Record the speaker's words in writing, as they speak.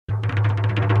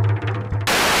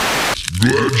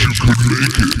Glad you could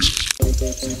make it.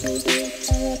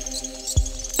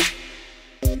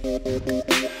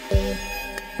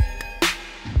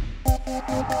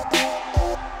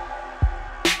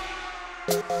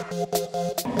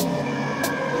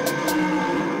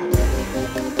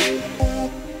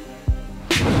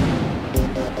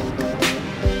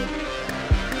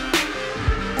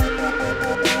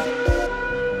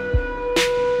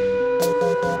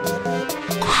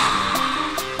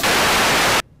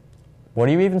 What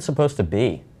are you even supposed to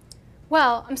be?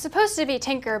 Well, I'm supposed to be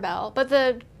Tinkerbell, but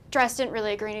the dress didn't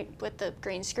really agree with the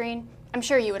green screen. I'm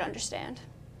sure you would understand.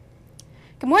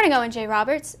 Good morning, Owen J.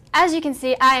 Roberts. As you can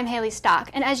see, I am Haley Stock,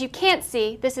 and as you can't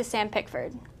see, this is Sam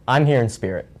Pickford. I'm here in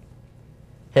spirit.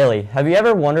 Haley, have you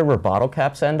ever wondered where bottle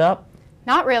caps end up?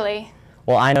 Not really.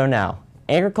 Well, I know now.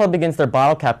 Anchor Club begins their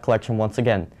bottle cap collection once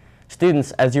again.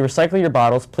 Students, as you recycle your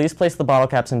bottles, please place the bottle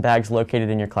caps in bags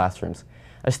located in your classrooms.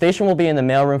 A station will be in the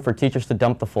mailroom for teachers to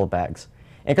dump the full bags.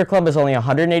 Anchor Club is only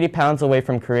 180 pounds away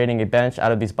from creating a bench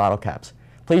out of these bottle caps.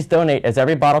 Please donate, as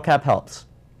every bottle cap helps.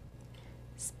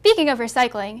 Speaking of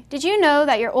recycling, did you know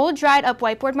that your old dried up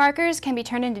whiteboard markers can be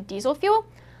turned into diesel fuel?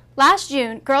 Last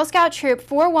June, Girl Scout Troop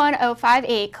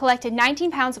 41058 collected 19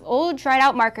 pounds of old dried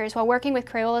out markers while working with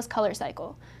Crayola's Color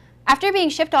Cycle. After being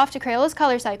shipped off to Crayola's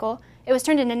Color Cycle, it was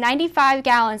turned into 95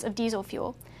 gallons of diesel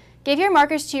fuel. Give your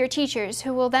markers to your teachers,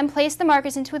 who will then place the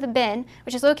markers into the bin,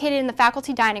 which is located in the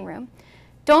faculty dining room.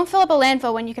 Don't fill up a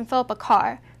landfill when you can fill up a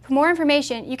car. For more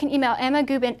information, you can email Emma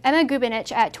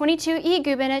Gubinich at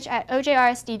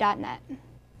 22egubinich@ojrsd.net.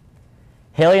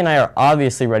 Haley and I are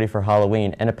obviously ready for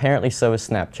Halloween, and apparently so is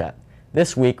Snapchat.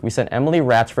 This week, we sent Emily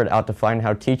Ratchford out to find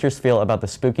how teachers feel about the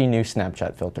spooky new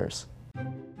Snapchat filters.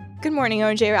 Good morning,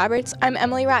 Owen J. Roberts. I'm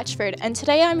Emily Ratchford, and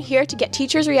today I'm here to get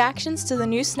teachers' reactions to the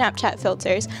new Snapchat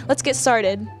filters. Let's get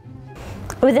started.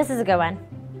 Oh, this is a good one.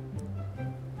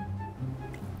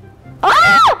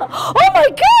 Ah! Oh my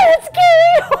God, it's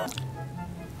scary!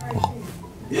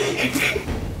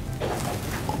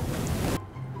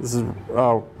 This is, oh.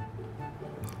 All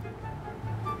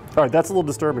right, that's a little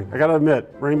disturbing. I gotta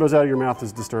admit, rainbows out of your mouth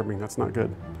is disturbing. That's not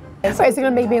good. So is it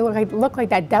gonna make me look like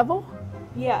that devil?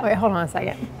 Yeah. Wait, hold on a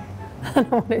second. I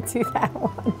don't want to do that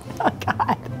one. Oh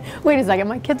God. Wait a second,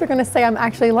 my kids are gonna say I'm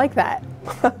actually like that.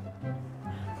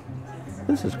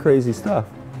 This is crazy stuff.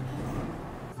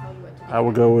 I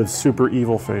will go with super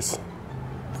evil face.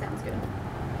 Sounds good.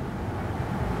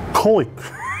 Holy,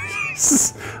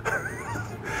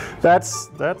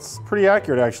 that's pretty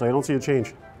accurate actually. I don't see a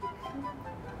change.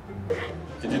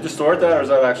 Did you distort that, or is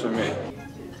that actually me?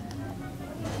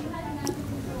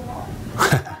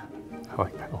 I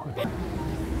like that one.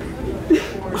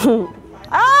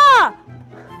 Ah!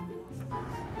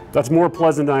 That's more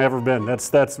pleasant than I've ever been.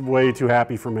 That's way too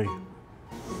happy for me.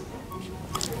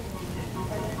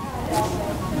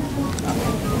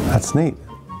 That's neat.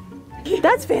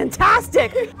 That's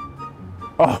fantastic!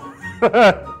 Oh,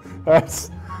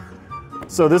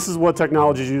 so this is what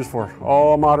technology is used for.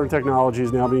 All modern technology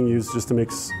is now being used just to make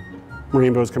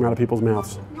rainbows come out of people's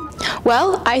mouths.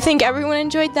 Well, I think everyone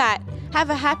enjoyed that. Have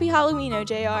a happy Halloween,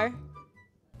 OJR.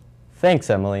 Thanks,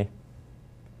 Emily.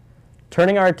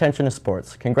 Turning our attention to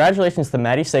sports, congratulations to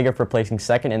Maddie Sager for placing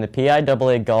second in the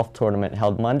PIAA golf tournament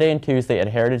held Monday and Tuesday at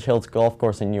Heritage Hills Golf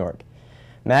Course in New York.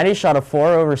 Maddie shot a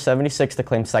 4 over 76 to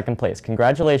claim second place.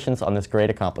 Congratulations on this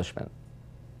great accomplishment.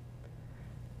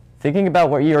 Thinking about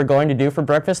what you are going to do for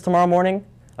breakfast tomorrow morning?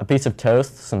 A piece of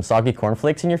toast, some soggy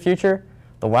cornflakes in your future?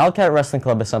 The Wildcat Wrestling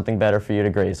Club is something better for you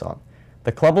to graze on.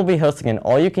 The club will be hosting an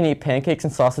all-you-can-eat pancakes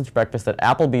and sausage breakfast at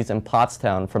Applebee's in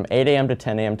Pottstown from 8 a.m. to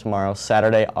 10 a.m. tomorrow,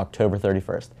 Saturday, October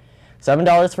 31st.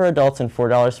 $7 for adults and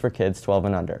 $4 for kids 12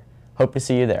 and under. Hope to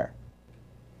see you there.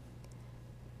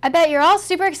 I bet you're all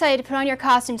super excited to put on your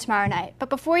costume tomorrow night, but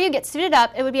before you get suited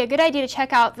up, it would be a good idea to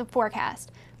check out the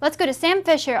forecast. Let's go to Sam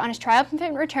Fisher on his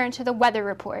triumphant return to the weather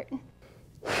report.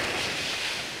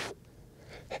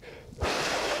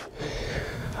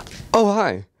 Oh,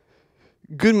 hi.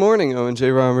 Good morning, Owen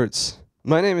J. Roberts.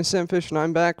 My name is Sam Fish, and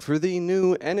I'm back for the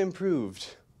new and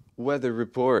improved weather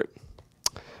report.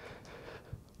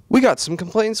 We got some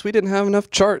complaints we didn't have enough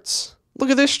charts.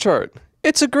 Look at this chart.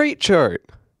 It's a great chart.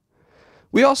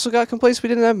 We also got complaints we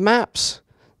didn't have maps.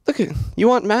 You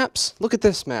want maps? Look at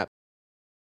this map.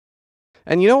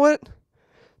 And you know what?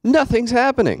 Nothing's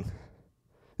happening.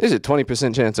 There's a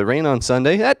 20% chance of rain on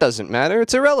Sunday. That doesn't matter.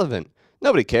 It's irrelevant.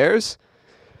 Nobody cares.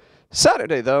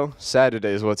 Saturday, though, Saturday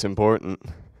is what's important.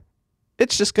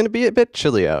 It's just going to be a bit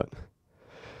chilly out.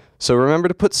 So remember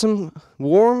to put some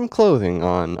warm clothing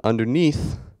on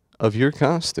underneath of your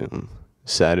costume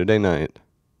Saturday night.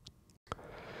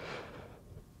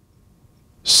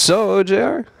 So,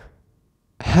 OJR,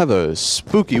 Have a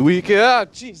spooky week. Ah,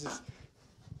 Jesus.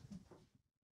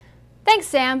 Thanks,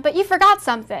 Sam, but you forgot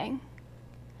something.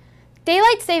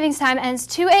 Daylight savings time ends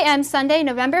 2 a.m. Sunday,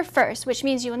 November 1st, which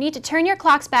means you will need to turn your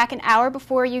clocks back an hour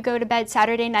before you go to bed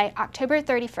Saturday night, October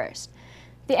 31st.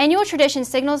 The annual tradition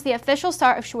signals the official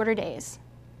start of shorter days.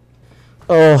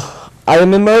 Oh, I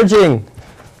am emerging.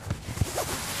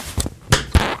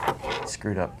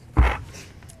 Screwed up.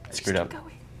 Screwed up.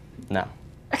 No.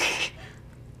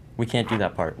 We can't do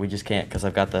that part. We just can't because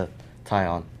I've got the tie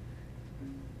on.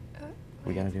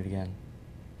 We gotta do it again.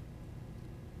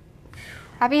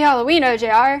 Happy Halloween,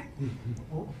 OJR.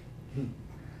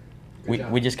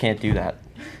 We just can't do that.